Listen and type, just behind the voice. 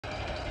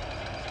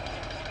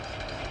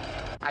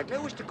I've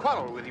no wish to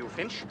quarrel with you,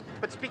 Finch,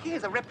 but speaking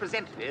as a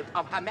representative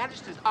of Her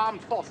Majesty's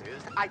Armed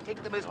Forces, I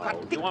take the most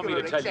particular You want me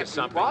to tell you exception.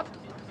 something? What?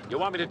 You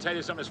want me to tell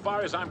you something? As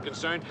far as I'm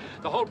concerned,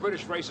 the whole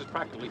British race is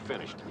practically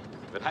finished.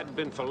 If it hadn't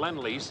been for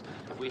Lend-Lease,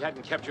 if we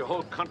hadn't kept your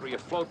whole country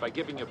afloat by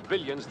giving you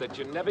billions that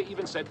you never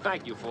even said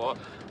thank you for,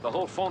 the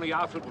whole phony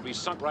outfit would be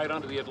sunk right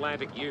under the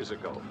Atlantic years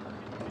ago.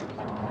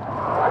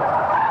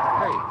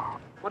 Hey,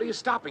 what are you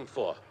stopping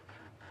for?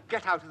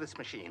 Get out of this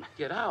machine.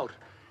 Get out.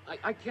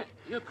 I can't.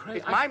 You're crazy.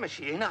 It's my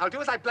machine. I'll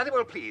do as I bloody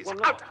well please. Well,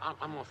 no, Out!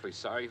 I'm awfully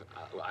sorry.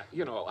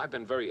 You know, I've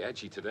been very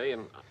edgy today,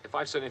 and if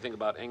I've said anything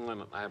about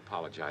England, I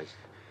apologize.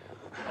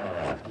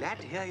 Glad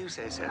to hear you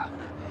say so.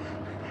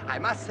 I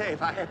must say,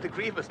 if I had the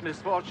grievous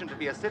misfortune to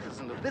be a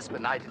citizen of this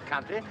benighted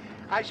country,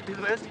 I should be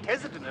the most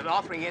hesitant in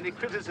offering any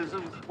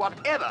criticism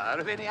whatever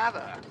of any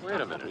other.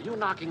 Wait a minute. Are you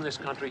knocking this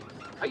country?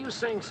 Are you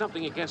saying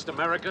something against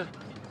America?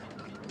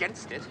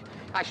 Against it,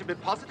 I should be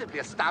positively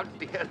astounded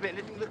to hear of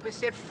anything that could be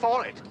said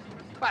for it.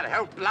 Why, the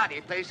whole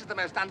bloody place is the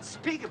most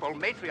unspeakable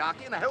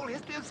matriarchy in the whole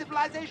history of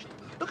civilization.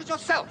 Look at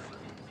yourself,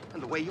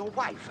 and the way your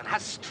wife and her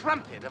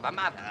strumpet of a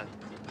mother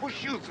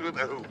push you through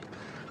the hoop.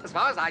 As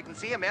far as I can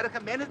see,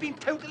 American men have been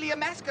totally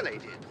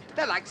emasculated.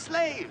 They're like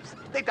slaves.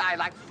 They die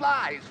like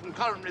flies from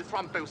coronary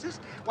thrombosis,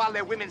 while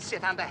their women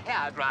sit under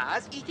hair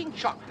dryers, eating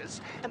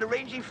chocolates, and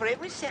arranging for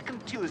every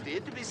second Tuesday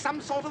to be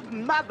some sort of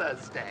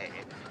Mother's Day.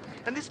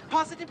 And this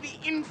positively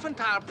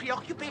infantile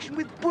preoccupation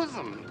with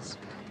bosoms.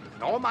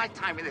 In all my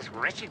time in this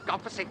wretched,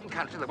 godforsaken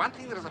country, the one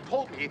thing that has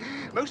appalled me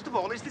most of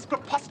all is this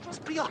preposterous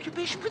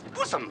preoccupation with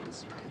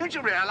bosoms. Don't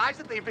you realize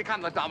that they've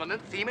become the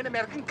dominant theme in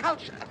American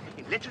culture?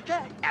 In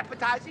literature,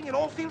 advertising, in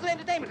all fields of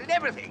entertainment, in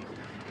everything.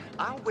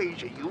 I'll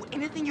wager you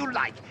anything you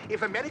like.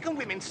 If American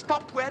women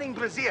stopped wearing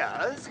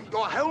brassieres,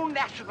 your whole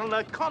national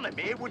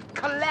economy would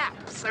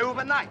collapse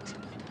overnight.